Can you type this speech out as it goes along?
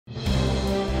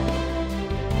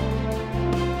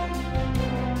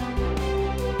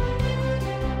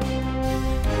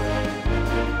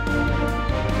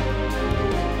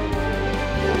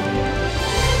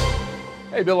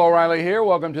Hey, Bill O'Reilly here.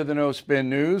 Welcome to the No Spin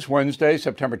News. Wednesday,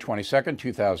 September 22nd,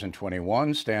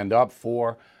 2021. Stand up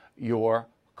for your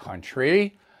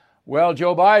country. Well,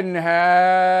 Joe Biden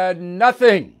had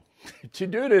nothing to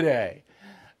do today.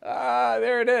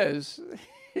 There it is.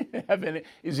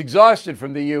 He's exhausted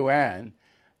from the UN.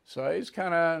 So he's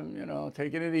kind of,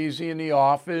 taking it easy in the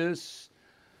office,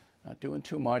 not doing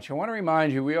too much. I want to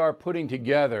remind you, we are putting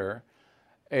together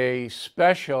a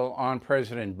special on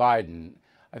President Biden.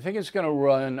 I think it's going to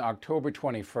run October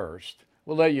 21st.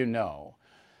 We'll let you know.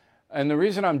 And the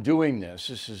reason I'm doing this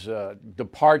is a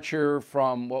departure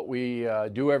from what we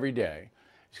do every day,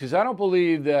 is because I don't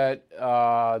believe that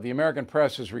the American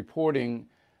press is reporting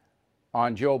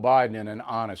on Joe Biden in an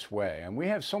honest way. And we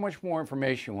have so much more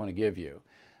information we want to give you.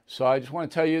 So I just want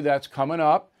to tell you that's coming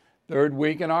up. Third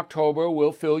week in October,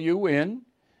 we'll fill you in.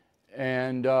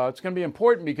 And it's going to be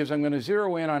important because I'm going to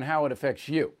zero in on how it affects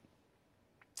you.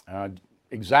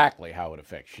 Exactly how it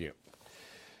affects you.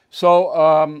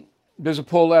 So there's a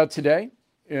poll out today.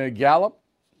 Gallup,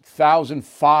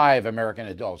 1,005 American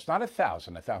adults. Not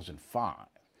 1,000, 1,005.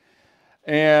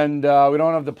 And we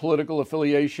don't have the political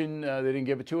affiliation. They didn't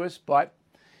give it to us. But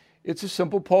it's a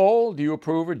simple poll. Do you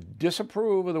approve or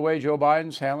disapprove of the way Joe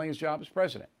Biden's handling his job as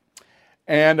president?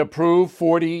 And approve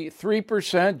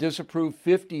 43%, disapprove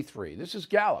 53%. This is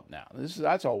Gallup now.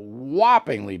 That's a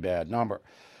whoppingly bad number.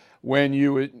 When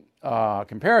you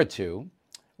compare it to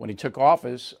when he took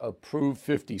office, approved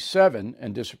 57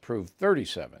 and disapproved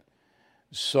 37.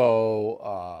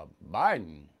 So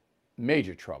Biden,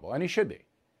 major trouble, and he should be.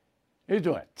 He's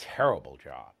doing a terrible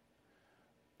job.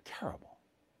 Terrible.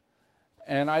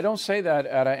 And I don't say that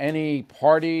out of any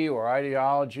party or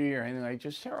ideology or anything,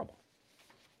 just terrible.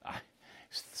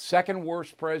 He's the second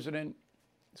worst president,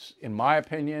 in my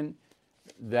opinion,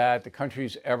 that the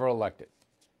country's ever elected.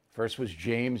 First was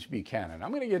James Buchanan. I'm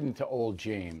going to get into old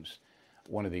James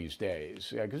one of these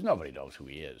days, because nobody knows who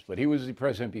he is. But he was the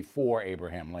president before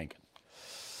Abraham Lincoln.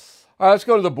 All right, let's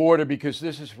go to the border, because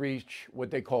this has reached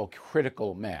what they call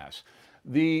critical mass.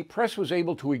 The press was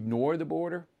able to ignore the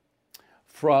border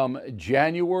from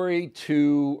January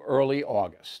to early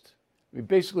August. We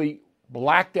basically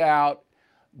blacked out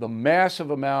the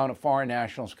massive amount of foreign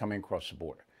nationals coming across the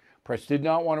border. Press did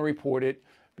not want to report it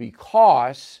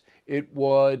because it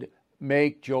would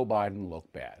make Joe Biden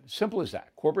look bad. Simple as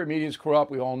that. Corporate media is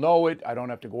corrupt. We all know it. I don't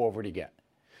have to go over it again.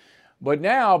 But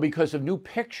now, because of new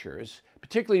pictures,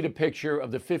 particularly the picture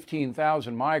of the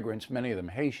 15,000 migrants, many of them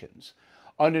Haitians,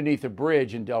 underneath a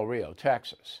bridge in Del Rio,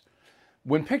 Texas,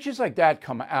 when pictures like that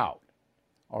come out,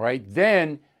 all right,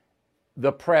 then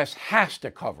the press has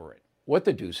to cover it. What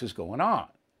the deuce is going on?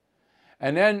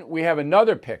 And then we have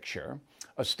another picture,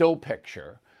 a still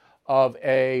picture, of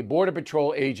a Border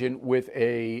Patrol agent with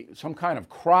some kind of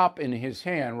crop in his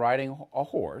hand riding a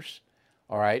horse,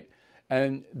 all right?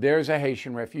 And there's a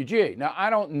Haitian refugee. Now, I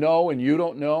don't know, and you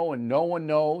don't know, and no one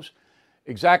knows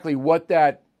exactly what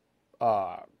that,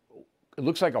 it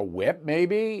looks like a whip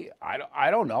maybe. I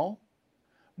don't know.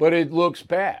 But it looks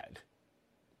bad.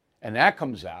 And that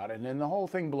comes out, and then the whole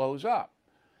thing blows up.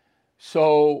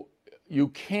 So you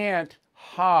can't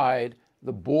hide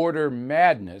the border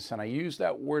madness, and I use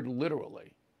that word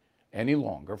literally, any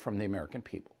longer from the American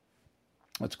people.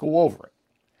 Let's go over it.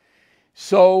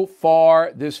 So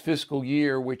far this fiscal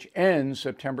year, which ends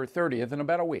September 30th in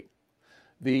about a week,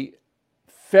 the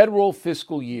federal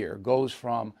fiscal year goes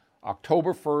from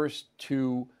October 1st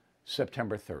to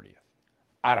September 30th.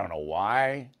 I don't know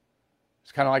why.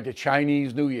 It's kind of like the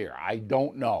Chinese New Year. I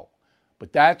don't know.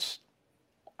 But that's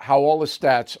how all the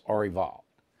stats are evolved.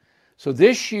 So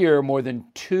this year, more than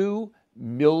 2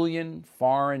 million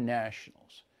foreign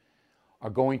nationals are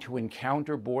going to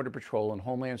encounter Border Patrol and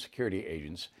Homeland Security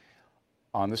agents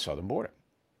on the southern border.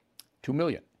 2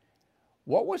 million.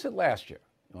 What was it last year?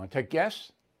 You want to take a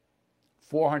guess?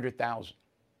 400,000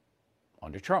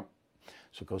 under Trump.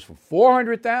 So it goes from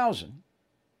 400,000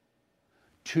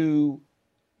 to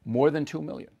more than 2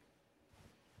 million.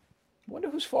 I wonder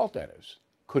whose fault that is.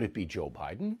 Could it be Joe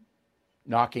Biden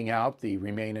knocking out the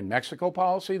Remain in Mexico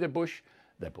policy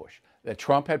that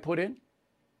Trump had put in?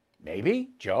 Maybe.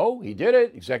 Joe, he did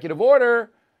it. Executive order.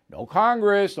 No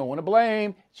Congress. No one to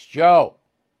blame. It's Joe.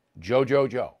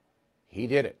 Joe. He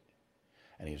did it.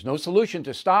 And he has no solution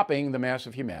to stopping the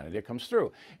massive humanity that comes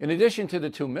through. In addition to the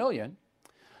 2 million,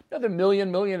 another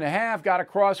million and a half got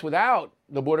across without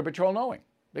the Border Patrol knowing.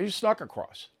 They just snuck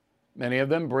across. Many of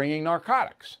them bringing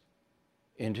narcotics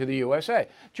into the USA.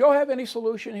 Joe have any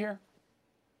solution here?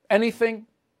 Anything?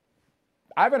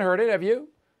 I haven't heard it. Have you?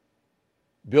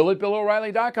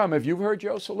 Bill@BillO'Reilly.com if you've heard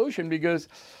Joe's solution, because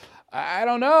I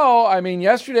don't know. I mean,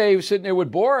 yesterday he was sitting there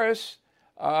with Boris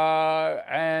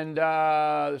and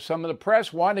some of the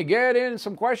press want to get in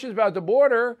some questions about the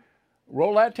border.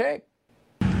 Roll that tape.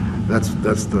 That's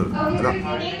the.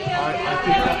 I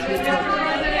think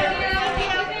that's.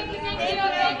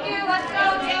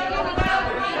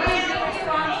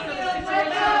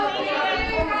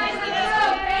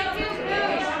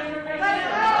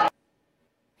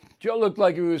 Joe looked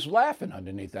like he was laughing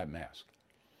underneath that mask.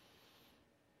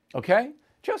 Okay?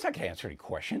 Joe's not going to answer any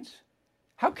questions.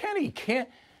 How can he?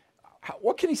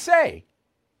 What can he say?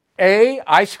 A,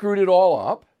 I screwed it all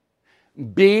up.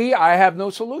 B, I have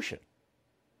no solution.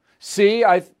 C,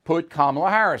 I put Kamala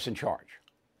Harris in charge.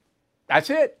 That's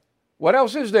it. What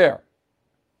else is there?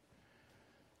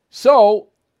 So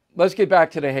let's get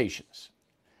back to the Haitians.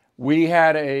 We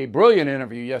had a brilliant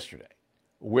interview yesterday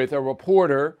with a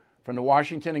reporter from the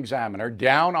Washington Examiner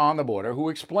down on the border who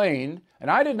explained,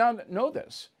 and I did not know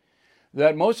this,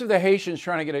 that most of the Haitians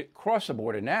trying to get across the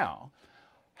border now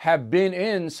have been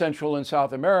in Central and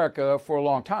South America for a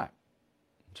long time.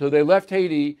 So they left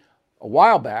Haiti a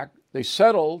while back, they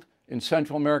settled in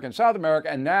Central America and South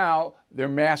America, and now they're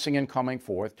massing and coming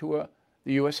forth to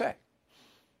the USA.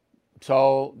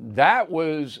 So that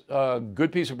was a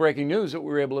good piece of breaking news that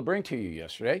we were able to bring to you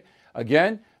yesterday.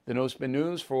 Again, the No Spin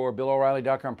News for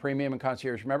BillO'Reilly.com Premium and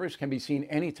Concierge members can be seen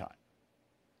anytime.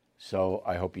 So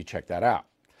I hope you check that out.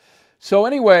 So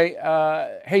anyway,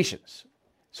 Haitians.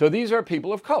 So these are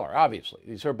people of color, obviously.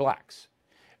 These are blacks.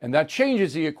 And that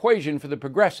changes the equation for the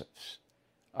progressives.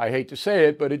 I hate to say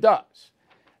it, but it does.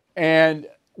 And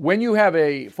when you have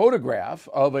a photograph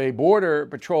of a Border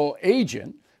Patrol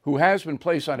agent who has been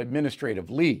placed on administrative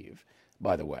leave,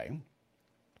 by the way,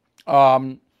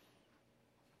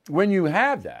 when you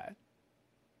have that,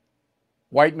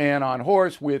 white man on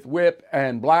horse with whip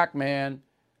and black man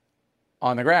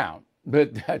on the ground,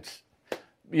 but that's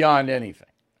beyond anything.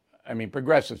 I mean,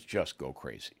 progressives just go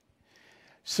crazy.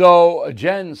 So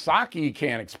Jen Psaki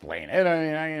can't explain it.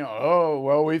 I mean, oh,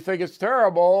 well, we think it's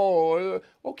terrible.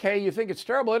 Okay, you think it's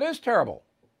terrible. It is terrible.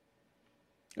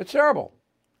 It's terrible.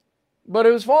 But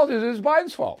it was fault. It was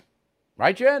Biden's fault.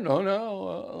 Right, Jen?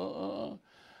 No.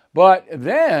 But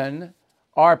then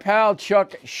our pal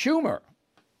Chuck Schumer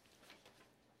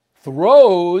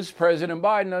throws President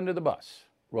Biden under the bus.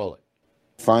 Roll it.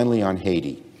 Finally, on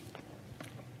Haiti.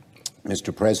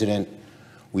 Mr. President,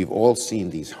 we've all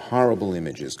seen these horrible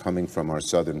images coming from our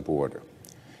southern border.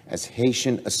 As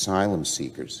Haitian asylum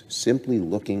seekers simply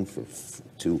looking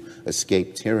to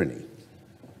escape tyranny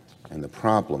and the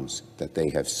problems that they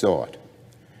have sought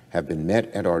have been met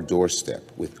at our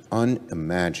doorstep with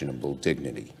unimaginable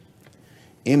dignity.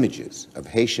 Images of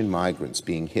Haitian migrants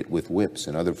being hit with whips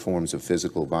and other forms of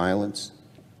physical violence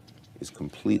is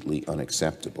completely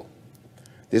unacceptable.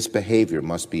 This behavior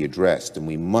must be addressed, and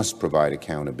we must provide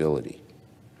accountability.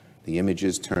 The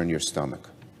images turn your stomach.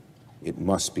 It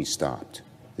must be stopped,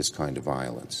 this kind of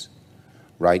violence.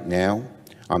 Right now,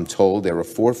 I'm told there are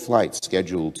 4 flights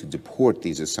scheduled to deport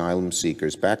these asylum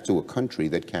seekers back to a country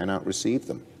that cannot receive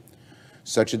them.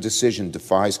 Such a decision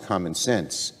defies common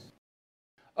sense.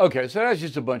 Okay, so that's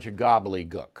just a bunch of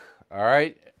gobbledygook, all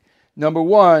right? Number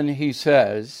one, he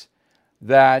says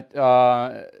that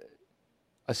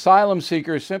asylum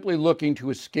seekers simply looking to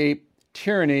escape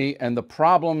tyranny and the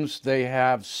problems they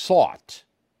have sought.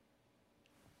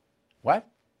 What?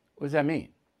 What does that mean?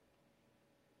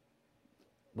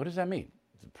 What does that mean?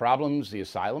 The problems the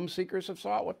asylum seekers have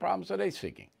sought? What problems are they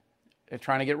seeking? They're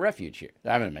trying to get refuge here.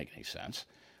 That doesn't make any sense.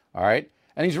 All right?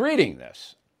 And he's reading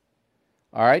this.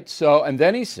 All right? So, and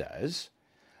then he says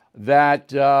that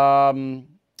the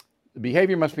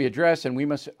behavior must be addressed and we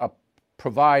must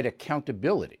provide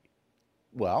accountability.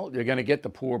 Well, you're going to get the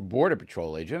poor Border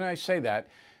Patrol agent. And I say that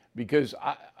because,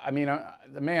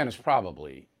 the man is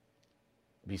probably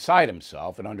beside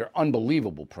himself and under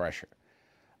unbelievable pressure.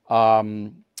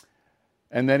 And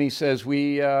then he says,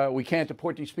 we can't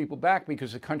deport these people back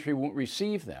because the country won't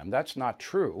receive them. That's not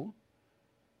true.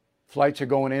 Flights are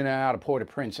going in and out of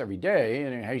Port-au-Prince every day,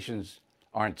 and Haitians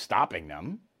aren't stopping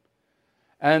them.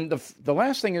 And the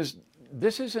last thing is,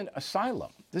 this isn't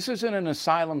asylum. This isn't an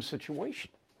asylum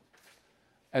situation.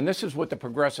 And this is what the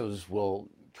progressives will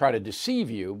try to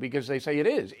deceive you because they say it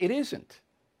is. It isn't.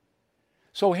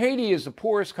 So Haiti is the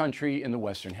poorest country in the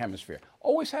Western Hemisphere.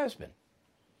 Always has been.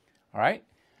 All right?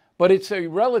 But it's a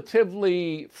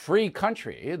relatively free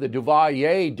country. The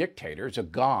Duvalier dictators are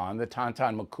gone. The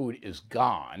Tonton Macoute is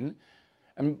gone.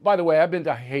 And by the way, I've been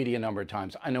to Haiti a number of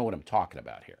times. I know what I'm talking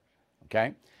about here.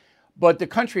 Okay? But the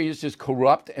country is just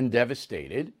corrupt and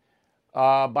devastated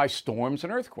by storms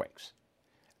and earthquakes.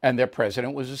 And their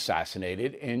president was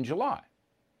assassinated in July.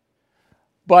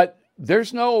 But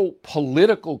there's no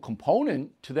political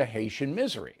component to the Haitian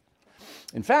misery.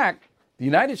 In fact, the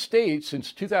United States,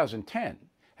 since 2010,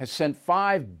 has sent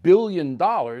 $5 billion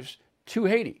to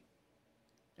Haiti.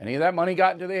 Any of that money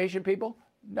gotten to the Haitian people?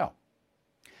 No.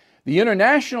 The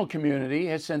international community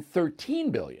has sent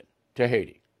 $13 billion to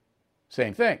Haiti.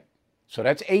 Same thing. So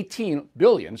that's $18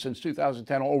 billion since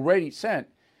 2010 already sent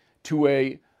to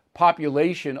a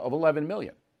population of 11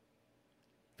 million.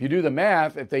 If you do the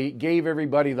math, if they gave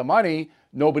everybody the money,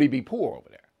 nobody'd be poor over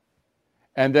there.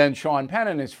 And then Sean Penn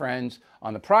and his friends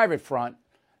on the private front,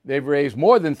 they've raised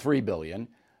more than $3 billion.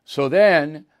 So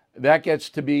then that gets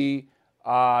to be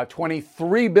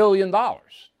 $23 billion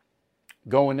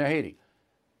going to Haiti.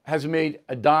 Hasn't made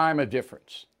a dime of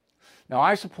difference. Now,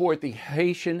 I support the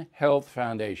Haitian Health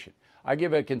Foundation. I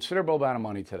give a considerable amount of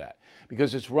money to that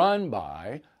because it's run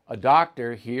by a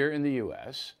doctor here in the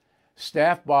U.S.,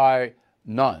 staffed by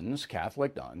nuns,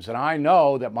 Catholic nuns, and I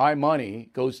know that my money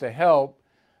goes to help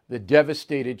the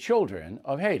devastated children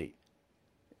of Haiti.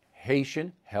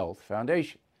 Haitian Health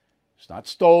Foundation. It's not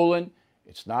stolen.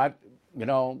 It's not,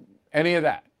 any of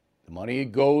that. The money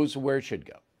goes where it should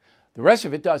go. The rest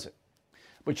of it doesn't.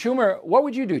 But Schumer, what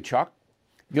would you do, Chuck?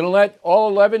 You going to let all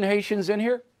 11 Haitians in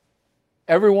here?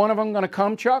 Every one of them going to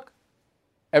come, Chuck?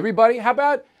 Everybody? How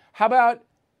about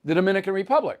the Dominican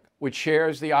Republic, which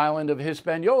shares the island of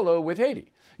Hispaniola with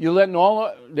Haiti? You letting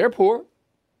they're poor.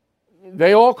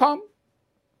 They all come?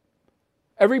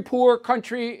 Every poor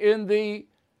country in the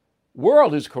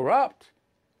world is corrupt.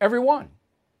 Every one.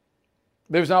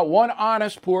 There's not one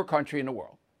honest poor country in the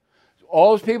world.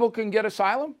 All those people can get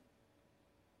asylum?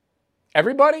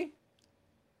 Everybody?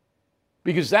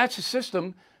 Because that's a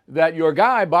system that your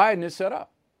guy Biden has set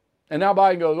up. And now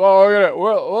Biden goes,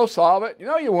 we'll solve it.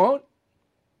 No, you won't.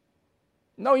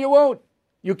 No, you won't.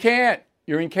 You can't.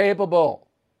 You're incapable.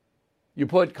 You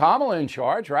put Kamala in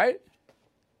charge, right?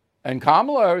 And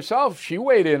Kamala herself, she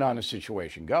weighed in on the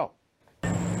situation. Go.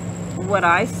 What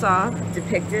I saw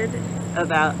depicted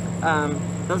about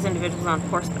those individuals on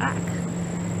horseback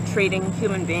treating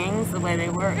human beings the way they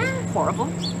were is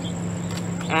horrible.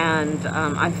 And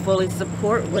I fully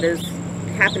support what is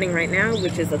happening right now,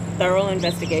 which is a thorough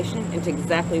investigation into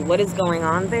exactly what is going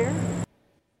on there.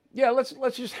 Yeah, let's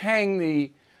just hang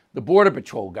the Border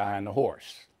Patrol guy on the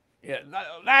horse. Yeah,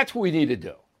 that's what we need to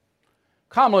do.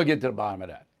 Kamala will get to the bottom of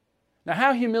that. Now,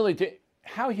 how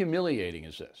humiliating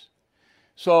is this?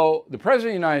 So the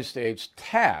President of the United States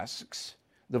tasks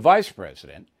the Vice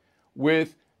President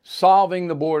with solving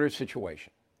the border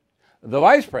situation. The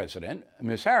Vice President,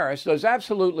 Ms. Harris, does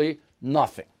absolutely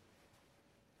nothing.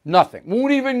 Nothing.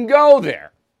 Won't even go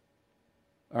there.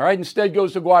 All right, instead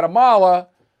goes to Guatemala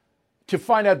to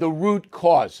find out the root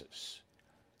causes.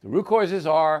 The root causes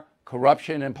are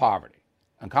corruption and poverty.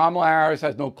 And Kamala Harris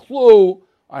has no clue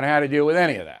on how to deal with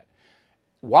any of that.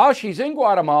 While she's in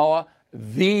Guatemala,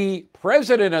 the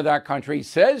president of that country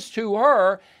says to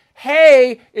her,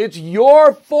 hey, it's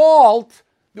your fault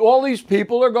all these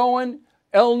people are going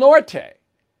El Norte.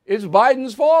 It's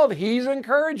Biden's fault. He's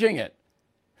encouraging it.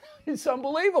 It's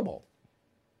unbelievable.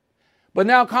 But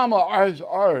now Kamala,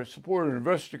 I support an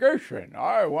investigation.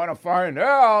 I want to find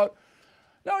out.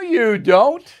 No, you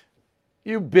don't.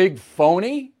 You big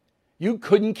phony. You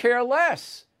couldn't care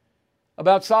less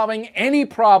about solving any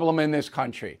problem in this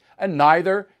country. And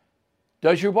neither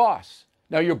does your boss.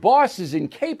 Now, your boss is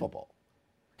incapable.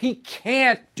 He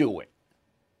can't do it.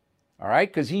 All right?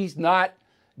 Because he's not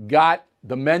got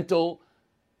the mental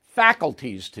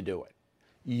faculties to do it.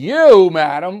 You,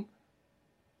 madam,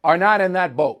 are not in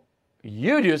that boat.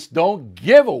 You just don't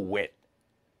give a whit.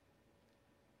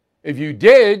 If you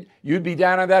did, you'd be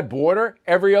down on that border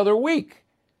every other week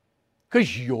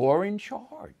because you're in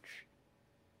charge.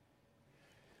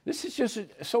 This is just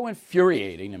so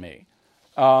infuriating to me.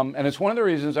 And it's one of the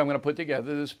reasons I'm going to put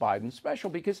together this Biden special,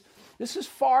 because this is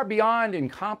far beyond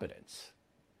incompetence.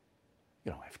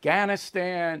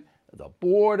 Afghanistan, the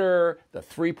border, the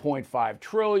 $3.5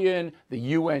 trillion, the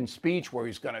UN speech where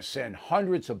he's going to send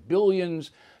hundreds of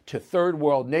billions to third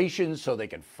world nations so they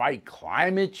can fight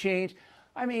climate change.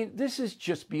 I mean, this is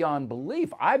just beyond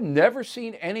belief. I've never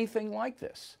seen anything like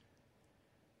this.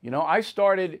 I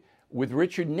started with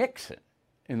Richard Nixon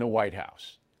in the White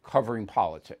House covering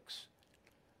politics,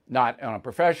 not on a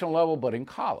professional level, but in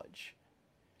college.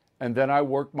 And then I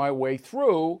worked my way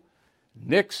through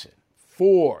Nixon,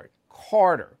 Ford,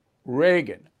 Carter,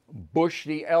 Reagan, Bush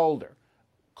the Elder,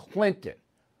 Clinton,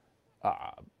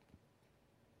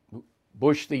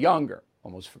 Bush the Younger,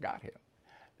 almost forgot him,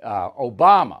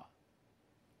 Obama,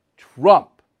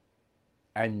 Trump,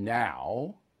 and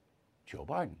now Joe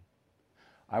Biden.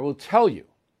 I will tell you,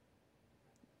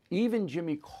 even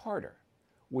Jimmy Carter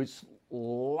was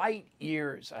light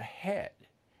years ahead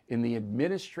in the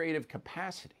administrative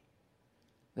capacity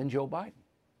than Joe Biden.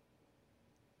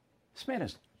 This man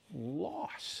is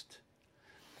lost.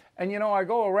 And, you know, I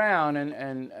go around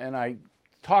and I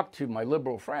talk to my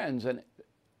liberal friends, and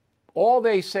all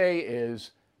they say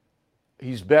is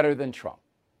he's better than Trump.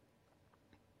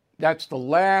 That's the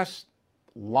last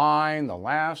line, the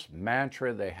last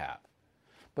mantra they have.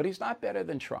 But he's not better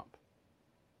than Trump.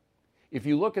 If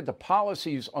you look at the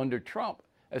policies under Trump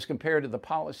as compared to the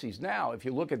policies now, if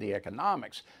you look at the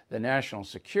economics, the national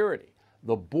security,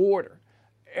 the border,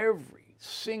 every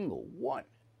single one,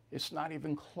 it's not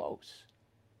even close.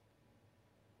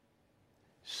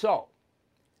 So,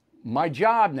 my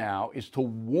job now is to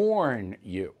warn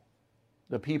you,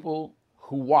 the people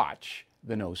who watch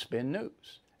the No Spin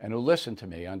News and who listen to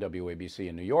me on WABC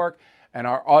in New York and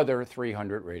our other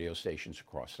 300 radio stations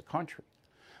across the country.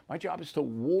 My job is to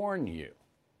warn you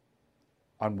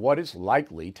on what is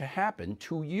likely to happen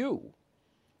to you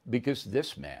because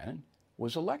this man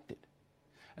was elected.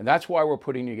 And that's why we're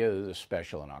putting together this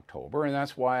special in October, and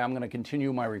that's why I'm going to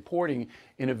continue my reporting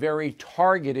in a very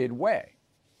targeted way.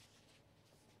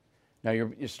 Now,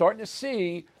 you're starting to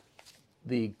see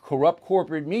the corrupt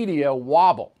corporate media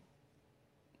wobble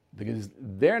because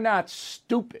they're not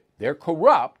stupid. They're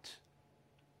corrupt,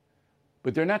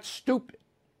 but they're not stupid.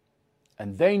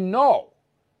 And they know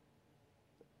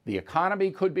the economy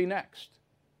could be next.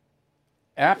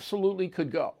 Absolutely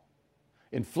could go.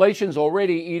 Inflation's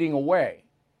already eating away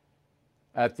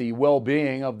at the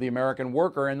well-being of the American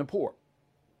worker and the poor.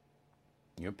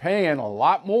 You're paying a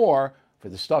lot more for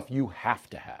the stuff you have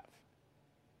to have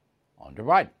under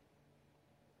Biden.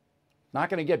 Not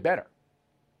going to get better.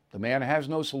 The man has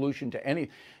no solution to any.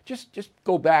 Just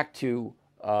go back to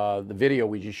the video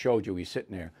we just showed you. He's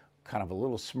sitting there, kind of a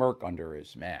little smirk under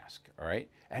his mask, all right?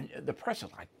 And the press is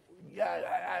like,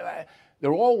 yeah, they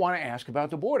all want to ask about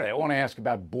the border. They want to ask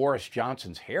about Boris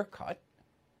Johnson's haircut.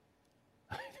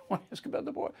 They want to ask about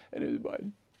the border. And it was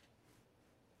Biden.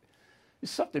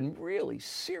 There's something really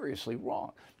seriously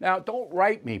wrong. Now, don't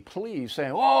write me, please,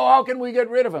 saying, oh, how can we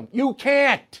get rid of him? You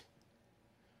can't.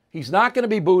 He's not going to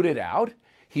be booted out.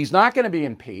 He's not going to be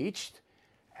impeached.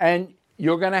 And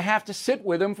you're going to have to sit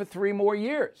with him for 3 more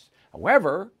years.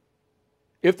 However,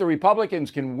 if the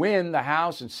Republicans can win the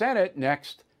House and Senate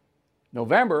next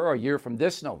November, or a year from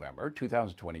this November,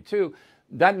 2022,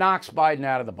 that knocks Biden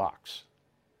out of the box.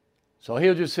 So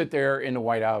he'll just sit there in the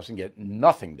White House and get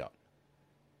nothing done.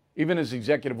 Even his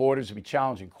executive orders will be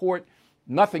challenged in court.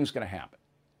 Nothing's going to happen.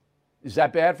 Is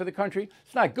that bad for the country?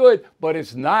 It's not good, but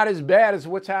it's not as bad as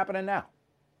what's happening now.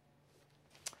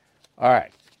 All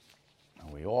right.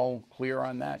 Are we all clear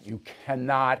on that? You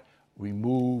cannot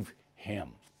remove him.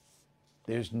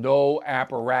 There's no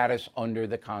apparatus under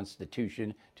the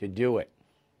Constitution to do it.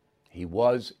 He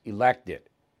was elected.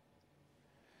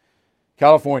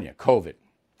 California, COVID.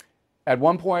 At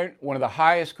one point, one of the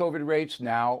highest COVID rates,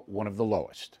 now one of the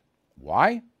lowest.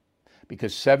 Why?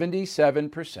 Because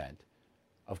 77%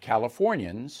 of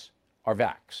Californians are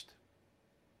vaxxed.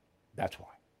 That's why.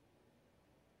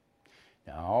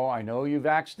 Now, I know you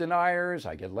vax deniers.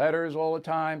 I get letters all the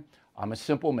time. I'm a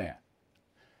simple man.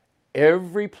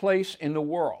 Every place in the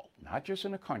world, not just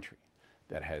in the country,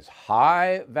 that has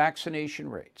high vaccination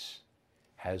rates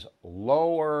has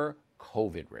lower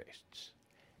COVID rates.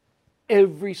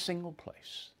 Every single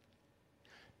place.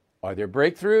 Are there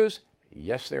breakthroughs?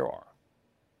 Yes, there are.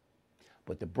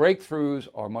 But the breakthroughs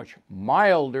are much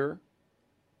milder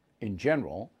in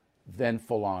general than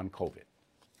full-on COVID.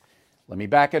 Let me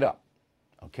back it up,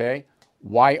 okay?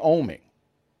 Wyoming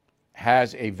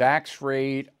has a vax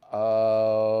rate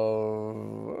of,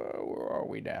 where are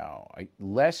we now?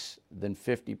 Less than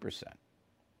 50%,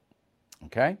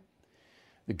 okay?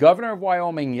 The governor of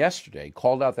Wyoming yesterday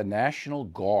called out the National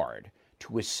Guard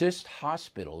to assist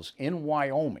hospitals in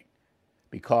Wyoming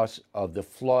because of the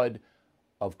flood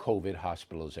of COVID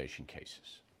hospitalization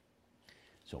cases.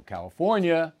 So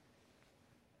California,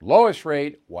 lowest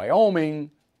rate, Wyoming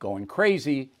going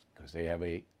crazy because they have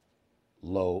a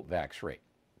low vax rate.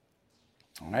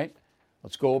 All right,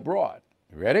 let's go abroad.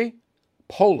 You ready?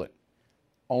 Poland,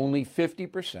 only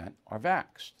 50% are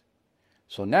vaxxed.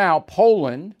 So now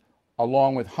Poland,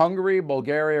 along with Hungary,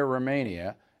 Bulgaria,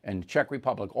 Romania, and the Czech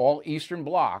Republic, all Eastern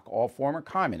Bloc, all former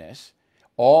communists,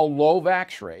 all low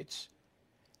vax rates,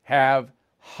 have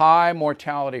high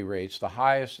mortality rates, the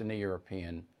highest in the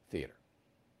European theater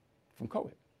from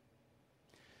COVID.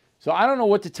 So I don't know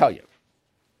what to tell you.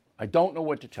 I don't know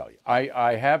what to tell you.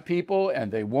 I have people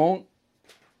and they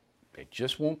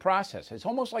just won't process. It's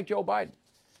almost like Joe Biden.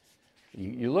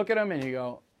 You look at him and you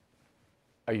go,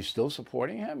 Are you still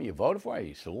supporting him? You voted for him?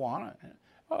 You still want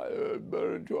it?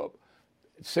 Better than Trump.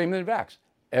 Same in vax.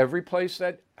 Every place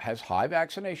that has high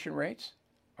vaccination rates,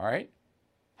 all right,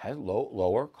 has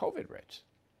lower COVID rates.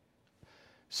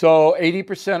 So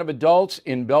 80% of adults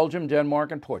in Belgium,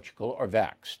 Denmark, and Portugal are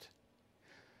vaxxed.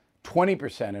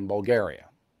 20% in Bulgaria,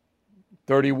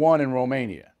 31% in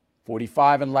Romania,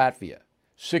 45% in Latvia,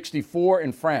 64%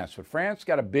 in France. But France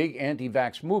got a big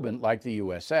anti-vax movement like the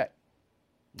USA.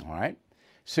 All right,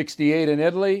 68% in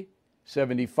Italy,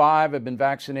 75% have been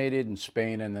vaccinated in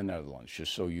Spain and the Netherlands,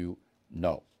 just so you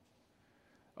know.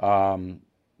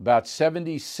 About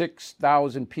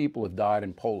 76,000 people have died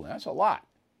in Poland. That's a lot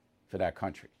for that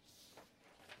country.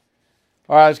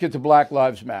 All right, let's get to Black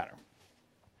Lives Matter.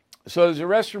 So there's a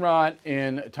restaurant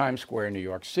in Times Square, New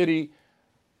York City,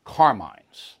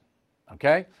 Carmine's,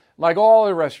 okay? Like all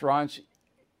the restaurants,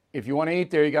 if you want to eat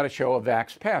there, you got to show a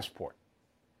vax passport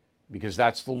because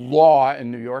that's the law in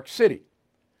New York City.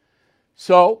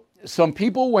 So some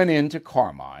people went into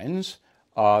Carmine's,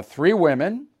 3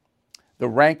 women, the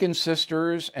Rankin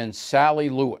sisters and Sally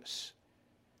Lewis.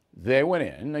 They went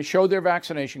in, they showed their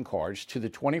vaccination cards to the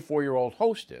 24-year-old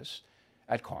hostess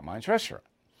at Carmine's restaurant.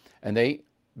 And they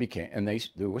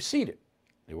were seated.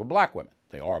 They were black women.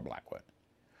 They are black women.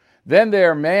 Then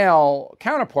their male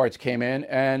counterparts came in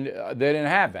and they didn't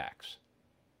have vax.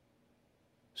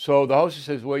 So the hostess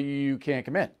says, well, you can't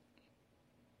come in.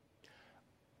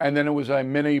 And then it was a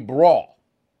mini brawl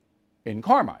in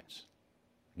Carmine's.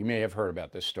 You may have heard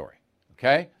about this story,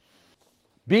 okay?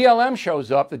 BLM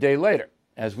shows up the day later.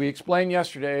 As we explained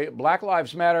yesterday, Black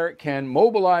Lives Matter can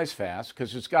mobilize fast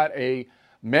because it's got a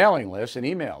mailing list, an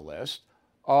email list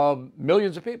of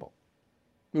millions of people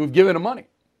who have given them money.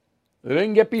 They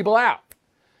didn't get people out.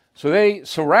 So they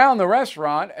surround the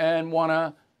restaurant and want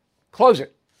to close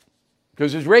it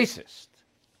because it's racist,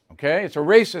 okay? It's a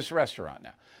racist restaurant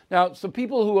now. Now, some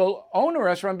people who own a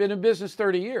restaurant have been in business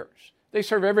 30 years. They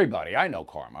serve everybody. I know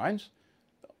Carmine's.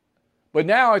 But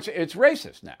now it's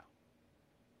racist now.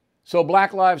 So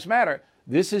Black Lives Matter,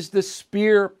 this is the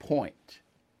spear point,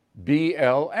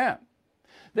 BLM.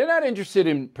 They're not interested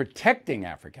in protecting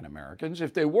African Americans.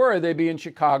 If they were, they'd be in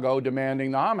Chicago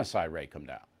demanding the homicide rate come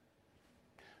down.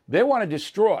 They want to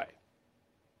destroy,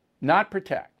 not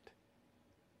protect.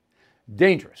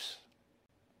 Dangerous.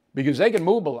 Because they can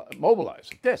mobilize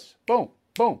like this. Boom,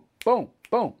 boom, boom,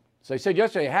 boom. As I said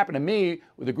yesterday, it happened to me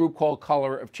with a group called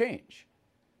Color of Change.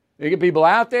 They get people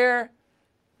out there,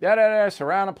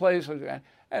 surround a place.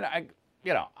 And I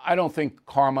don't think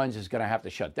Carmine's is going to have to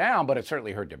shut down, but it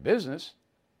certainly hurt their business.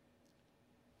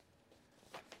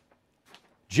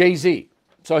 Jay-Z.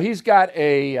 So he's got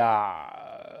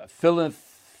a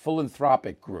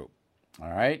philanthropic group,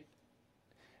 all right?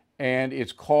 And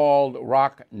it's called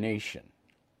Rock Nation.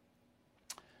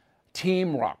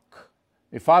 Team Rock.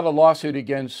 They filed a lawsuit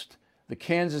against the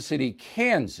Kansas City,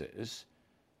 Kansas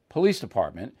Police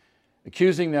Department,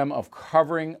 accusing them of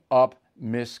covering up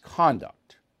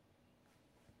misconduct.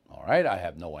 All right, I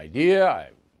have no idea.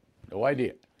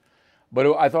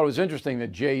 But I thought it was interesting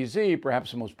that Jay-Z,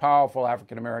 perhaps the most powerful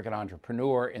African-American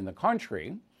entrepreneur in the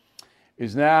country,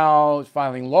 is now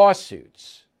filing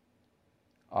lawsuits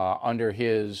under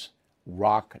his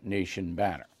Rock Nation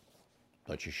banner.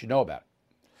 But you should know about it.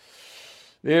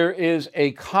 There is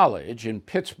a college in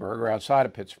Pittsburgh or outside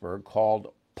of Pittsburgh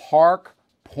called Park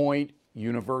Point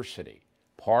University.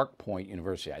 Park Point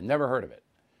University. I'd never heard of it.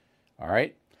 All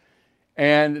right?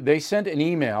 And they sent an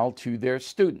email to their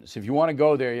students. If you want to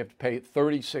go there, you have to pay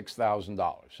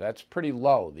 $36,000. That's pretty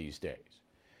low these days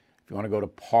if you want to go to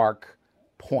Park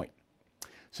Point.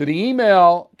 So the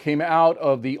email came out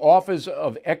of the Office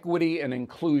of Equity and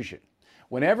Inclusion.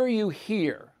 Whenever you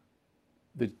hear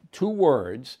the 2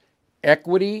 words,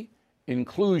 equity,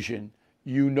 inclusion,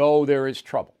 you know there is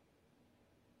trouble.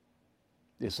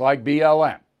 It's like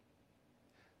BLM.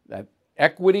 That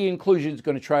equity inclusion is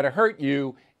going to try to hurt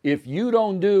you if you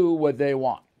don't do what they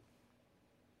want.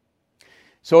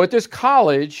 So at this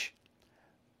college,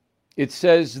 it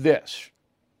says this.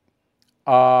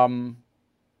 The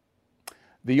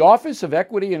Office of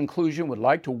Equity and Inclusion would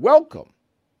like to welcome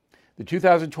the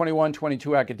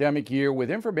 2021-22 academic year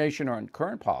with information on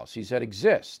current policies that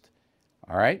exist.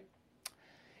 All right?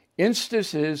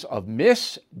 Instances of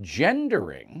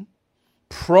misgendering,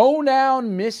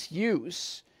 pronoun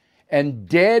misuse, and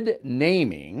dead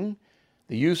naming,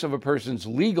 the use of a person's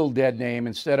legal dead name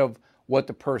instead of what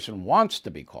the person wants to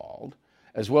be called,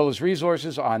 as well as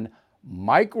resources on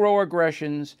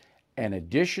microaggressions and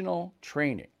additional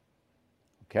training.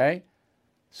 Okay?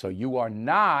 So you are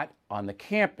not on the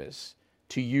campus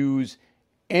to use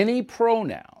any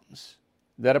pronouns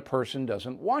that a person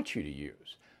doesn't want you to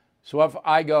use. So if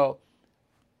I go,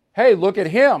 hey, look at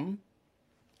him,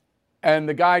 and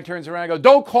the guy turns around and goes,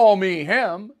 don't call me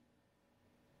him,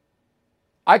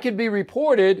 I could be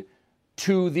reported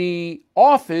to the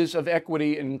Office of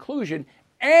Equity and Inclusion,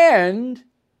 and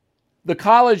the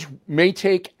college may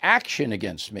take action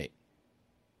against me.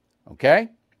 Okay?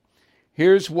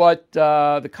 Here's what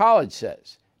the college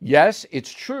says. Yes,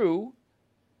 it's true,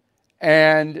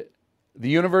 and the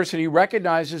university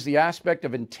recognizes the aspect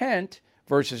of intent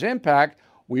versus impact.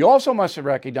 We also must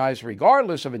recognize,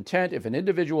 regardless of intent, if an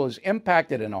individual is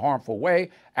impacted in a harmful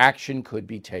way, action could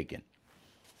be taken.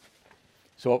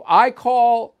 So if I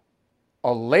call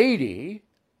a lady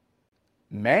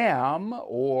ma'am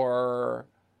or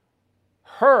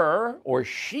her or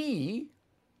she,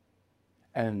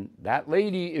 and that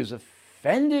lady is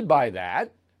offended by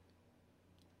that,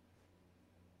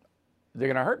 they're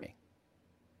going to hurt me.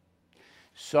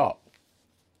 So,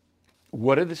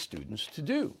 what are the students to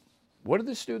do? What are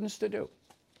the students to do?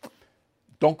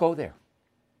 Don't go there.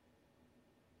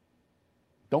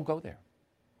 Don't go there.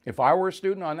 If I were a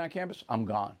student on that campus, I'm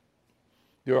gone.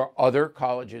 There are other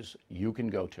colleges you can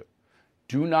go to.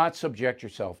 Do not subject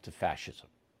yourself to fascism.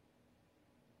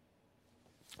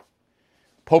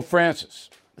 Pope Francis.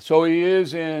 So he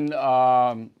is in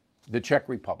the Czech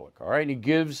Republic, all right? He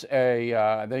gives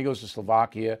then he goes to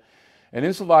Slovakia. And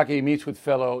in Slovakia, he meets with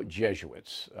fellow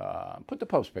Jesuits. Put the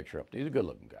Pope's picture up. He's a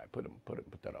good-looking guy. Put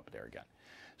that up there again.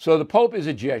 So the Pope is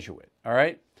a Jesuit, all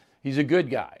right? He's a good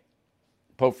guy.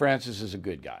 Pope Francis is a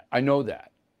good guy. I know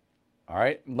that, all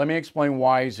right? Let me explain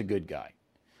why he's a good guy.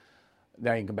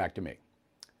 Now you can come back to me.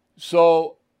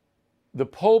 So the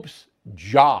Pope's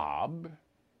job,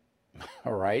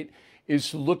 all right, is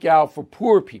to look out for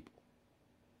poor people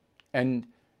and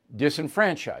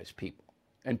disenfranchised people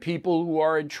and people who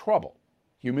are in trouble,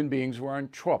 human beings who are in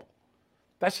trouble.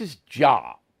 That's his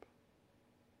job.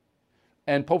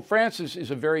 And Pope Francis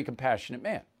is a very compassionate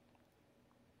man.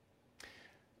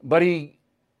 But he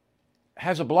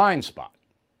has a blind spot.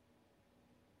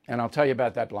 And I'll tell you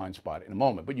about that blind spot in a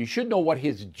moment. But you should know what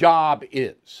his job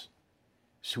is: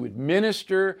 to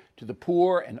administer to the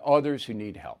poor and others who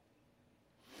need help.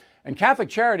 And Catholic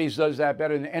Charities does that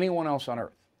better than anyone else on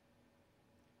earth.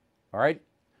 All right?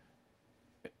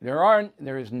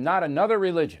 There is not another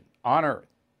religion on earth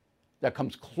that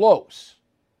comes close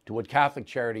to what Catholic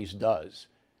Charities does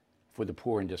for the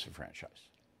poor and disenfranchised.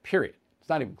 Period. It's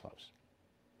not even close.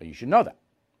 But you should know that.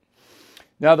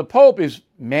 Now, the Pope is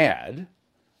mad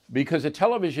because a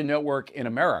television network in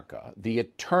America, the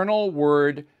Eternal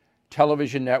Word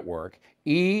Television Network,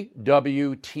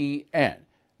 EWTN,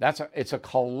 it's a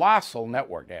colossal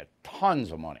network. They have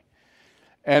tons of money.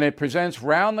 And it presents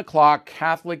round-the-clock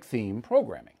Catholic-themed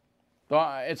programming.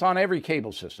 It's on every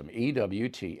cable system,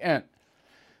 EWTN.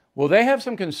 Well, they have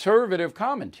some conservative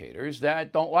commentators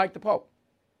that don't like the Pope.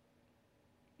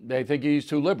 They think he's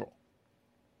too liberal.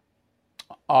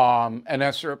 And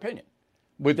that's their opinion.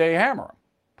 But they hammer him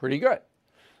pretty good.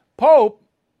 Pope,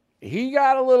 he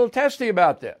got a little testy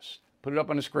about this. Put it up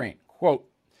on the screen. Quote,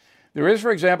 "There is,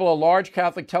 for example, a large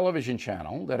Catholic television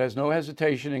channel that has no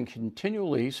hesitation in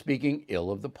continually speaking ill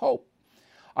of the Pope.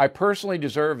 I personally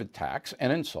deserve attacks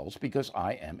and insults because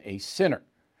I am a sinner.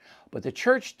 But the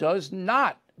church does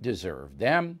not deserve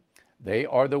them. They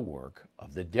are the work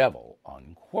of the devil,"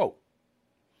 unquote.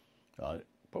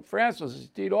 Pope Francis is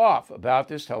teed off about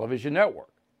this television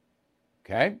network.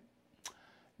 Okay?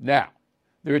 Now,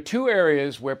 there are two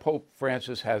areas where Pope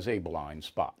Francis has a blind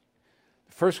spot.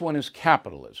 The first one is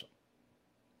capitalism.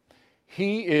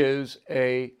 He is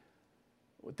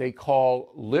what they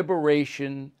call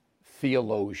liberation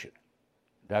theologian.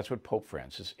 That's what Pope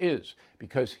Francis is,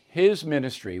 because his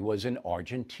ministry was in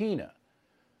Argentina,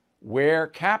 where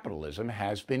capitalism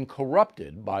has been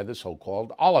corrupted by the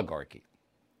so-called oligarchy.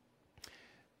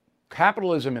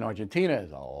 Capitalism in Argentina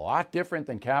is a lot different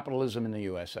than capitalism in the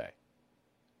USA.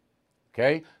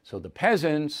 Okay? So the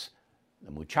peasants,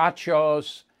 the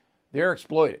muchachos, they're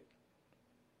exploited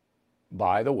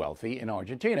by the wealthy in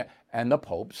Argentina. And the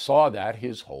Pope saw that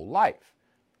his whole life.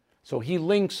 So he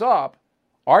links up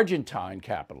Argentine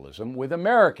capitalism with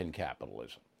American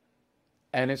capitalism.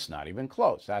 And it's not even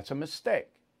close. That's a mistake.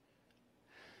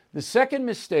 The second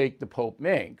mistake the Pope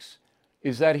makes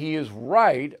is that he is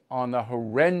right on the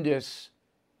horrendous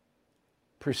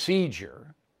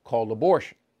procedure called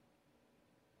abortion.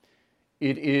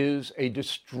 It is a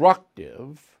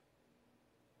destructive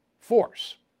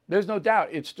force. There's no doubt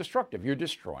it's destructive. You're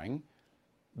destroying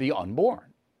the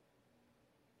unborn.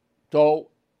 So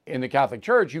in the Catholic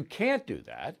Church, you can't do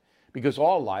that because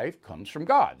all life comes from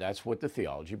God. That's what the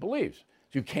theology believes.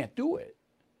 So you can't do it.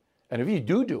 And if you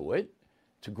do it,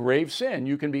 it's a grave sin.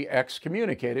 You can be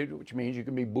excommunicated, which means you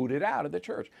can be booted out of the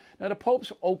church. Now, the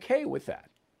Pope's okay with that.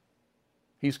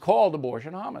 He's called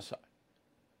abortion homicide.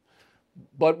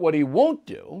 But what he won't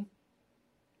do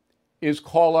is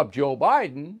call up Joe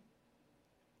Biden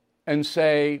and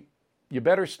say, you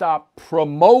better stop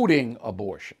promoting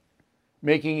abortion,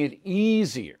 making it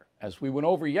easier. As we went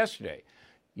over yesterday,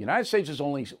 the United States is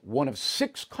only one of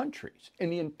 6 countries in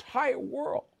the entire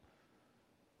world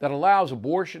that allows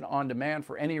abortion on demand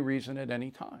for any reason at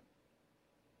any time.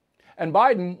 And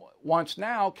Biden wants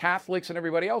now Catholics and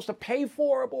everybody else to pay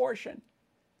for abortion.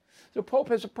 The Pope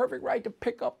has a perfect right to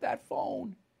pick up that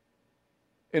phone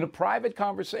in a private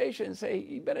conversation and say,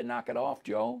 you better knock it off,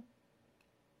 Joe,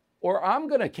 or I'm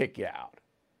going to kick you out.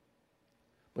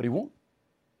 But he won't.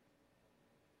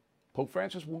 Pope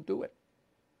Francis won't do it.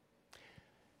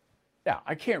 Now,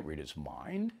 I can't read his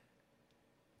mind.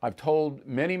 I've told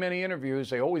many, many interviews,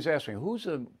 they always ask me, who's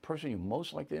the person you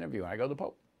most like to interview? And I go, the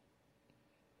Pope.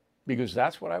 Because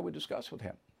that's what I would discuss with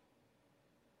him.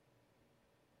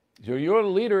 So you're the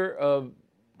leader of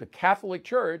the Catholic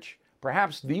Church,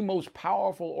 perhaps the most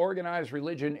powerful organized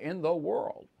religion in the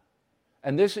world.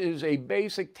 And this is a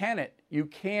basic tenet. You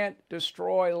can't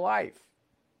destroy life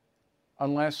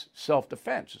unless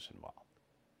self-defense is involved.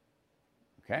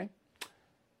 Okay?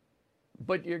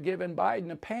 But you're giving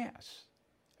Biden a pass.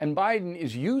 And Biden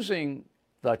is using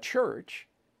the church,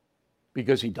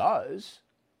 because he does,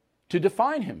 to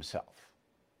define himself.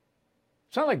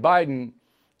 It's not like Biden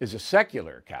is a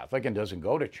secular Catholic and doesn't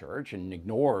go to church and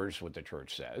ignores what the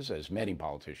church says, as many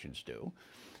politicians do.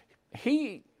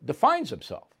 He defines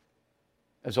himself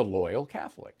as a loyal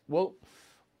Catholic. Well,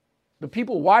 the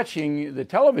people watching the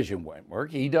television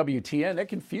network, EWTN, they're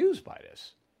confused by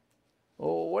this.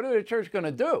 Well, what are the church going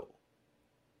to do?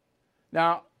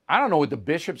 Now, I don't know what the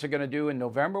bishops are going to do in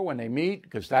November when they meet,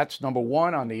 because that's number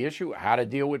one on the issue, how to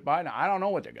deal with Biden. I don't know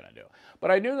what they're going to do.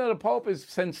 But I knew that the Pope has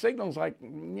sent signals like,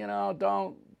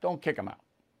 don't kick him out.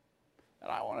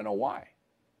 And I want to know why.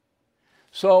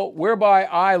 So, whereby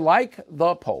I like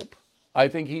the Pope, I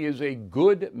think he is a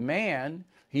good man.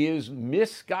 He is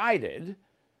misguided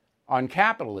on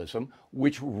capitalism,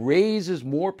 which raises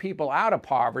more people out of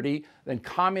poverty than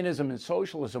communism and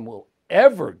socialism will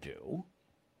ever do.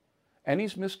 And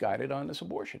he's misguided on this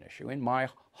abortion issue, in my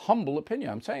humble opinion.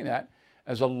 I'm saying that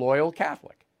as a loyal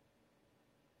Catholic.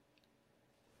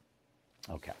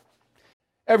 Okay.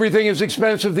 Everything is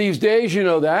expensive these days, you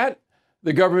know that.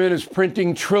 The government is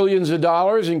printing trillions of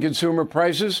dollars and consumer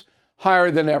prices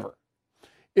higher than ever.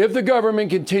 If the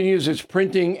government continues its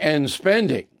printing and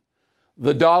spending,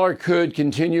 the dollar could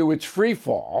continue its free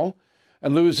fall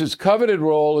and lose its coveted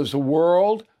role as the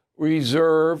world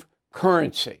reserve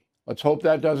currency. Let's hope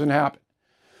that doesn't happen.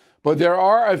 But there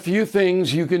are a few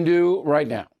things you can do right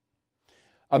now.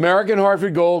 American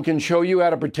Hartford Gold can show you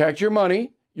how to protect your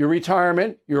money, your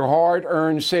retirement, your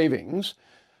hard-earned savings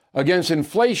against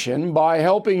inflation by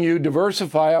helping you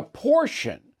diversify a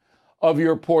portion of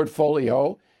your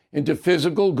portfolio into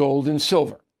physical gold and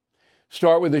silver.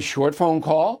 Start with a short phone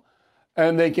call,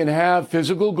 and they can have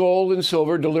physical gold and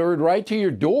silver delivered right to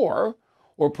your door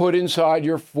or put inside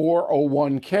your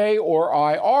 401k or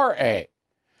IRA.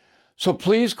 So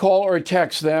please call or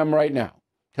text them right now.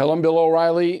 Tell them Bill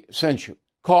O'Reilly sent you.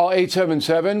 Call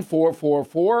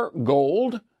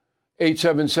 877-444-GOLD,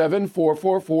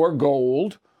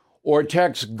 877-444-GOLD, or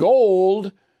text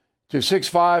GOLD to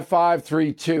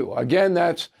 65532. Again,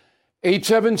 that's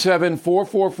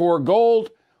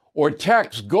 877-444-GOLD, or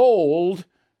text GOLD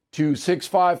to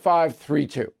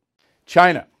 65532.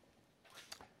 China.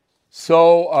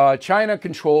 So China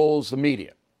controls the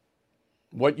media.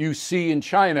 What you see in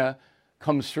China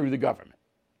comes through the government.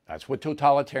 That's what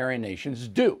totalitarian nations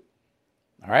do.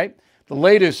 All right? The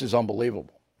latest is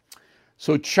unbelievable.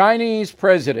 So Chinese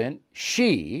President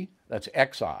Xi, that's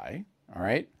XI, all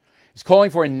right, is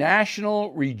calling for a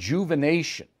national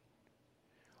rejuvenation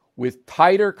with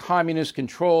tighter communist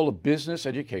control of business,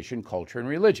 education, culture, and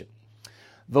religion.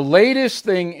 The latest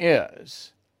thing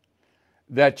is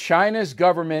that China's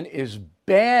government is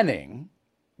banning,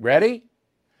 ready,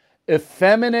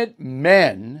 effeminate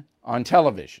men on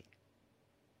television.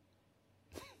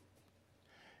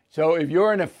 So if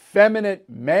you're an effeminate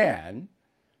man,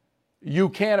 you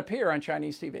can't appear on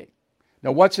Chinese TV.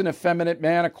 Now, what's an effeminate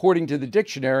man? According to the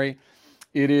dictionary,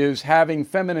 it is having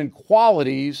feminine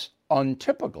qualities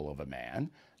untypical of a man,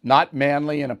 not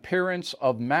manly in appearance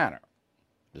of manner.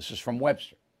 This is from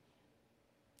Webster.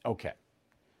 Okay.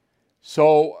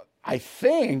 So I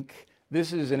think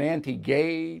this is an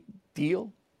anti-gay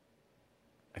deal.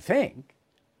 I think.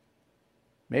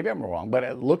 Maybe I'm wrong, but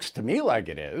it looks to me like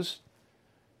it is.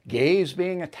 gays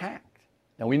being attacked.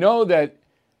 Now, we know that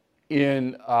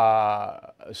in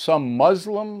some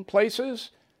Muslim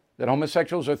places that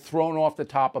homosexuals are thrown off the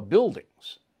top of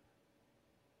buildings.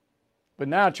 But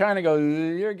now China goes,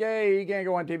 you're gay, you can't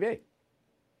go on TV.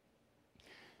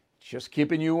 Just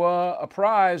keeping you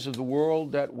apprised of the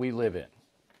world that we live in.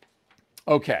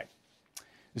 Okay.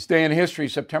 This day in history,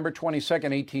 September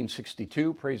 22nd,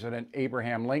 1862, President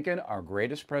Abraham Lincoln, our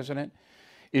greatest president,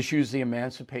 issues the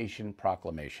Emancipation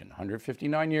Proclamation.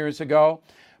 159 years ago,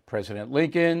 President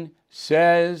Lincoln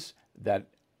says that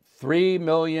 3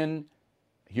 million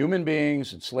human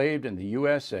beings enslaved in the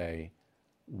USA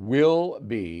will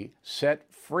be set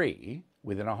free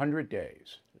within 100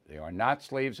 days. They are not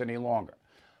slaves any longer.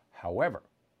 However,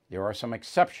 there are some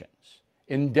exceptions.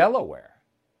 In Delaware,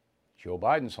 Joe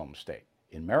Biden's home state,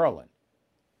 in Maryland,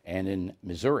 and in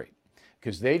Missouri,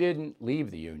 because they didn't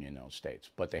leave the Union in those states,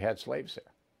 but they had slaves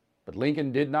there. But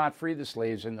Lincoln did not free the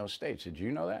slaves in those states. Did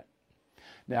you know that?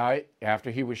 Now, after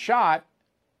he was shot,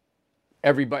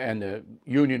 everybody, and the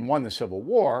Union won the Civil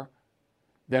War,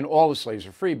 then all the slaves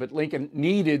are free. But Lincoln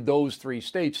needed those 3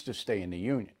 states to stay in the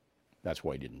Union. That's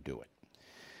why he didn't do it.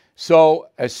 So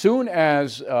as soon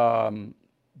as the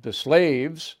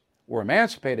slaves were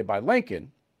emancipated by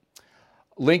Lincoln,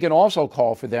 Lincoln also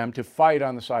called for them to fight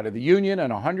on the side of the Union,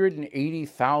 and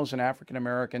 180,000 African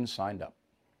Americans signed up.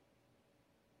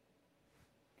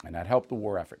 And that helped the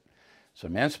war effort. So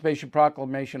Emancipation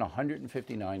Proclamation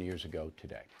 159 years ago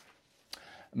today.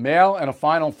 Mail and a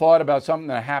final thought about something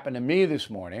that happened to me this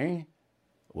morning.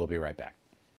 We'll be right back.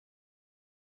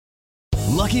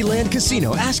 Lucky Land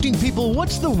Casino, asking people,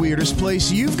 what's the weirdest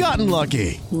place you've gotten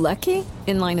lucky? Lucky?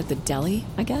 In line at the deli,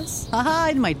 I guess? Aha,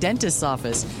 in my dentist's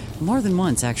office. More than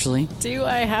once, actually. Do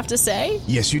I have to say?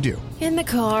 Yes, you do. In the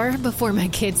car before my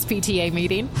kids' PTA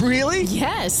meeting. Really?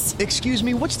 Yes. Excuse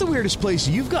me, what's the weirdest place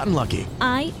you've gotten lucky?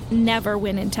 I never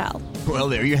win and tell. Well,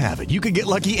 there you have it. You can get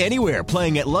lucky anywhere,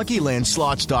 playing at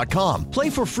LuckyLandSlots.com.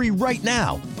 Play for free right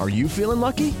now. Are you feeling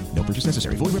lucky? No purchase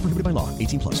necessary. Void where prohibited by law.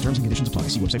 18+. Terms and conditions apply.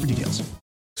 See website for details.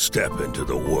 Step into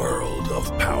the world of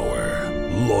power,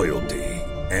 loyalty,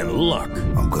 and luck.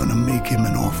 I'm gonna make him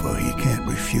an offer he can't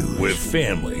refuse. With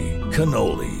family,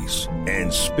 cannolis,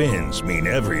 and spins mean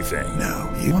everything.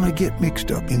 Now, you wanna get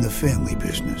mixed up in the family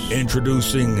business.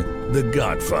 Introducing The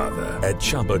Godfather at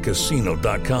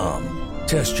ChumbaCasino.com.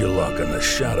 Test your luck in the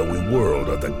shadowy world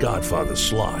of The Godfather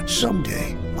slot.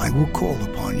 Someday, I will call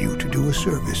upon you to do a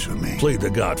service for me. Play The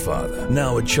Godfather,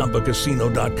 now at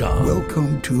ChumbaCasino.com.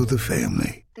 Welcome to the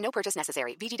family. No purchase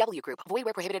necessary. VGW Group. Void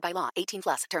where prohibited by law.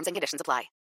 18+. Terms and conditions apply.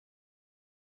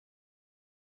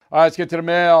 All right, let's get to the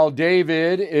mail.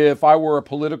 David, if I were a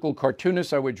political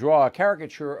cartoonist, I would draw a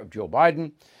caricature of Joe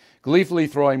Biden gleefully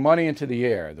throwing money into the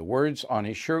air. The words on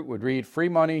his shirt would read, "Free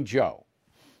Money, Joe."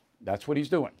 That's what he's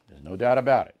doing. There's no doubt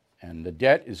about it. And the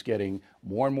debt is getting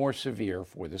more and more severe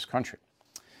for this country.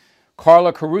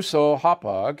 Carla Caruso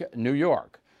Hauppauge, New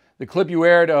York. The clip you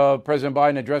aired of President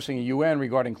Biden addressing the UN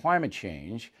regarding climate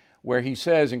change, where he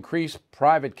says increase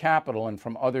private capital and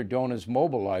from other donors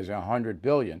mobilizing $100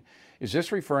 billion, is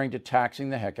this referring to taxing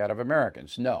the heck out of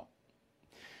Americans? No.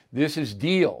 This is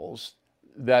deals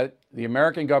that the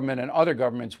American government and other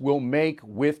governments will make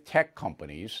with tech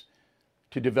companies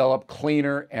to develop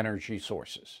cleaner energy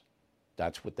sources.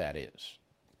 That's what that is.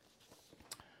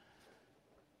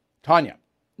 Tanya,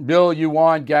 Bill, you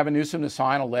want Gavin Newsom to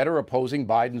sign a letter opposing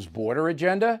Biden's border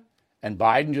agenda, and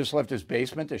Biden just left his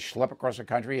basement to schlep across the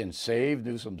country and save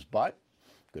Newsom's butt?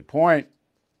 Good point.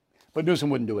 But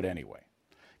Newsom wouldn't do it anyway.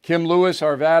 Kim Lewis,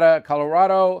 Arvada,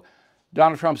 Colorado.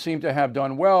 Donald Trump seemed to have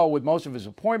done well with most of his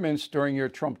appointments during your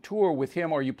Trump tour with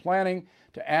him. Are you planning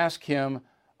to ask him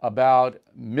about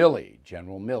Milley,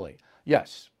 General Milley?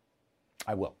 Yes,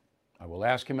 I will. I will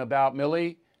ask him about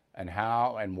Milley and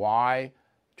how and why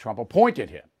Trump appointed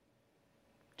him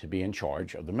to be in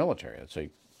charge of the military. That's a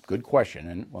good question,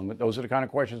 and those are the kind of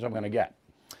questions I'm going to get.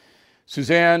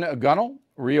 Suzanne Gunnell,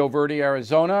 Rio Verde,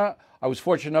 Arizona. I was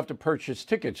fortunate enough to purchase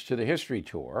tickets to the History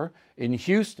Tour in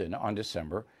Houston on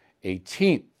December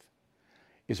 18th.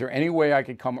 Is there any way I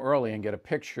could come early and get a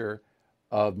picture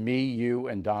of me, you,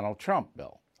 and Donald Trump,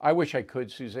 Bill? I wish I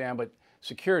could, Suzanne, but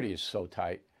security is so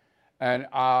tight. And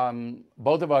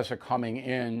both of us are coming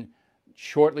in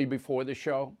shortly before the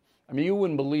show. I mean, you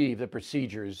wouldn't believe the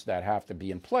procedures that have to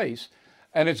be in place.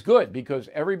 And it's good because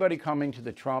everybody coming to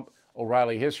the Trump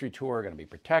O'Reilly History Tour are going to be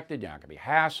protected. You're not going to be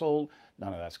hassled.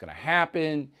 None of that's going to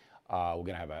happen. We're going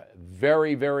to have a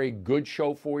very, very good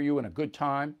show for you and a good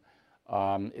time.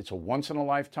 It's a once in a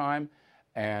lifetime.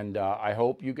 And I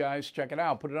hope you guys check it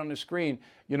out. Put it on the screen.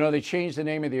 You know, they changed the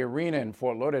name of the arena in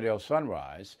Fort Lauderdale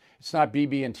Sunrise. It's not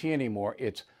BB&T anymore.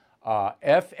 It's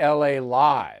FLA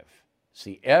Live. It's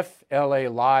the FLA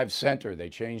Live Center. They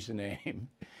changed the name.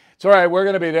 It's all right. We're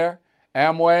going to be there.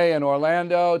 Amway in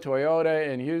Orlando, Toyota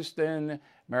in Houston,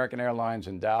 American Airlines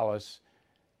in Dallas.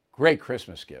 Great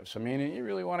Christmas gifts. I mean, you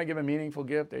really want to give a meaningful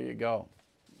gift? There you go.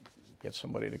 Get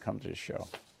somebody to come to the show.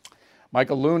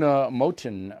 Michael Luna,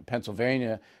 Moton,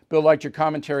 Pennsylvania. Bill, liked your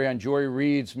commentary on Joy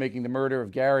Reid's making the murder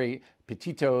of Gary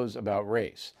Petito's about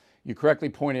race. You correctly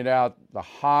pointed out the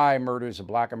high murders of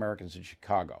black Americans in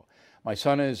Chicago. My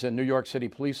son is a New York City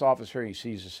police officer, and he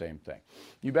sees the same thing.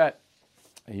 You bet.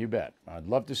 You bet. I'd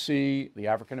love to see the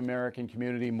African American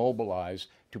community mobilize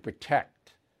to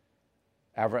protect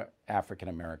African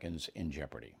Americans in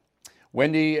jeopardy.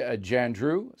 Wendy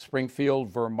Jandrew, Springfield,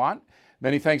 Vermont.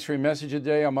 Many thanks for your message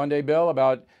today on Monday, Bill,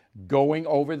 about going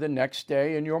over the next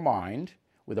day in your mind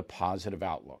with a positive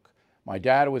outlook. My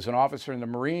dad, who was an officer in the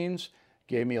Marines,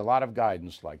 gave me a lot of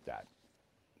guidance like that.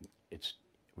 It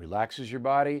relaxes your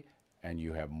body, and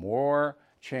you have more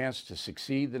chance to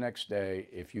succeed the next day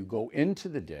if you go into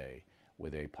the day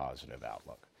with a positive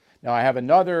outlook. Now, I have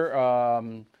another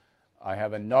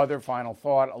final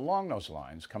thought along those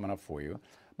lines coming up for you.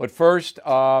 But first,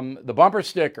 the bumper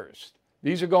stickers.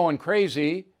 These are going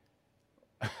crazy.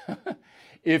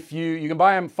 If you can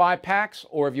buy them 5 packs,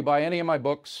 or if you buy any of my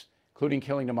books, including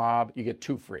Killing the Mob, you get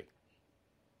 2 free.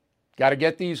 Got to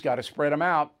get these, got to spread them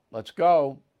out. Let's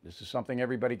go. This is something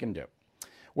everybody can do.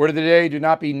 Word of the day, do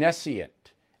not be nescient.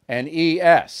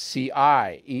 Nescient.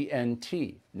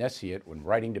 Nescient when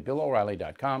writing to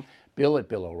BillO'Reilly.com. Bill at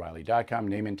BillO'Reilly.com.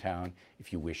 Name and town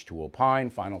if you wish to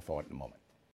opine. Final thought in a moment.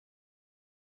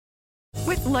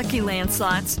 With Lucky Land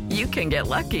Slots, you can get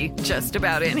lucky just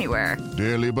about anywhere.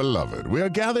 Dearly beloved, we are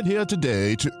gathered here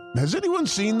today to... Has anyone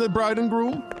seen the bride and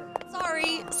groom?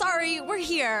 Sorry, we're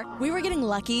here. We were getting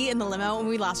lucky in the limo and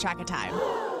we lost track of time.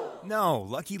 No,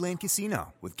 Lucky Land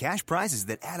Casino, with cash prizes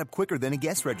that add up quicker than a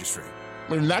guest registry.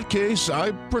 In that case,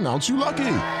 I pronounce you lucky.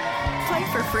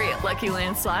 Play for free at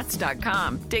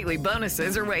LuckyLandSlots.com. Daily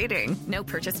bonuses are waiting. No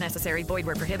purchase necessary. Void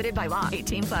where prohibited by law.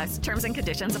 18+. Terms and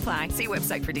conditions apply. See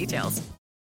website for details.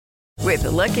 With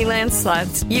the Lucky Land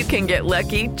Slots, you can get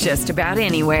lucky just about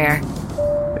anywhere.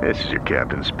 This is your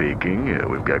captain speaking.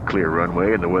 We've got clear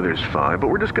runway and the weather's fine, but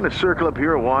we're just going to circle up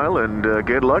here a while and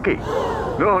get lucky.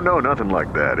 No, nothing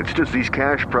like that. It's just these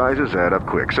cash prizes add up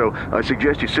quick. So I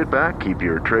suggest you sit back, keep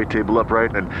your tray table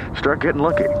upright, and start getting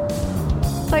lucky.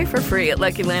 Play for free at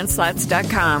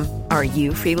LuckyLandSlots.com. Are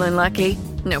you feeling lucky?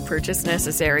 No purchase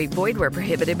necessary. Void where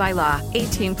prohibited by law.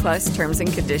 18+ terms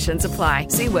and conditions apply.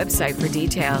 See website for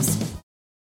details.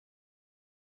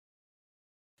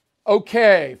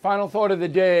 Okay, final thought of the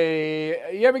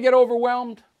day. You ever get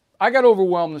overwhelmed? I got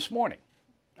overwhelmed this morning.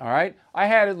 All right? I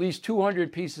had at least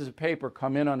 200 pieces of paper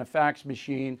come in on the fax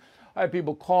machine. I had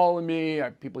people calling me. I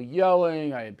had people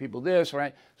yelling. I had people this,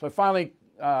 right? So I finally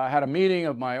had a meeting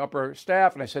of my upper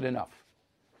staff, and I said, enough.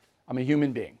 I'm a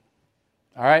human being.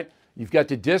 All right? You've got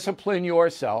to discipline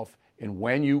yourself in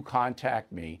when you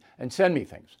contact me and send me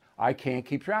things. I can't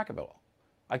keep track of it all.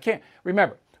 I can't.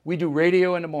 Remember, we do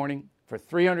radio in the morning for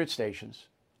 300 stations,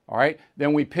 all right?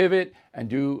 Then we pivot and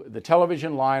do the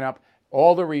television lineup,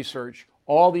 all the research,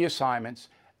 all the assignments,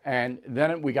 and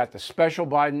then we got the special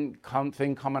Biden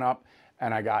thing coming up,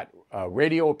 and I got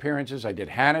radio appearances. I did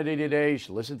Hannity today. You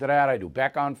should listen to that. I do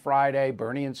Beck on Friday,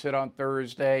 Bernie and Sid on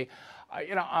Thursday.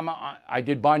 I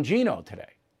did Bongino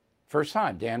today. First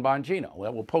time, Dan Bongino.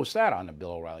 Well, we'll post that on the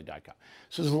BillO'Reilly.com.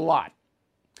 So there's a lot.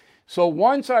 So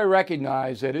once I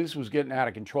recognized that this was getting out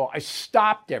of control, I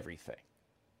stopped everything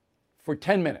for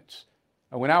 10 minutes.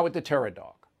 I went out with the terror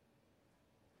dog.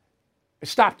 I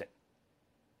stopped it.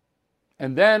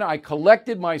 And then I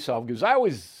collected myself because I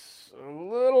was a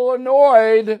little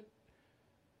annoyed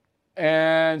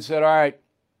and said, all right,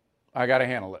 I got to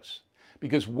handle this.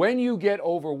 Because when you get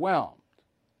overwhelmed,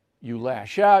 you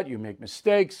lash out, you make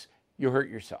mistakes, you hurt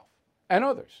yourself and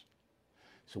others.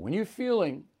 So when you're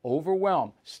feeling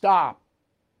overwhelmed, stop.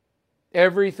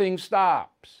 Everything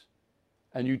stops.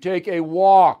 And you take a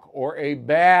walk or a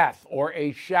bath or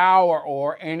a shower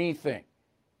or anything.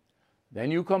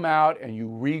 Then you come out and you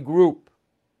regroup.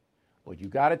 But you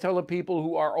got to tell the people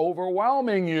who are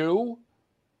overwhelming you,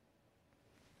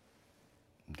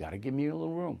 you got to give me a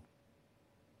little room.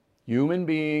 Human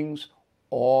beings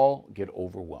all get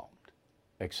overwhelmed,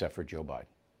 except for Joe Biden.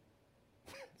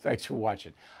 Thanks for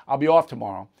watching. I'll be off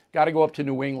tomorrow. Got to go up to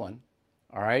New England,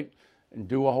 all right, and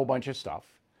do a whole bunch of stuff.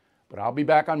 But I'll be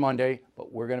back on Monday,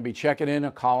 but we're going to be checking in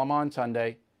a column on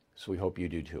Sunday, so we hope you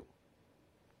do too.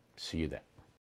 See you then.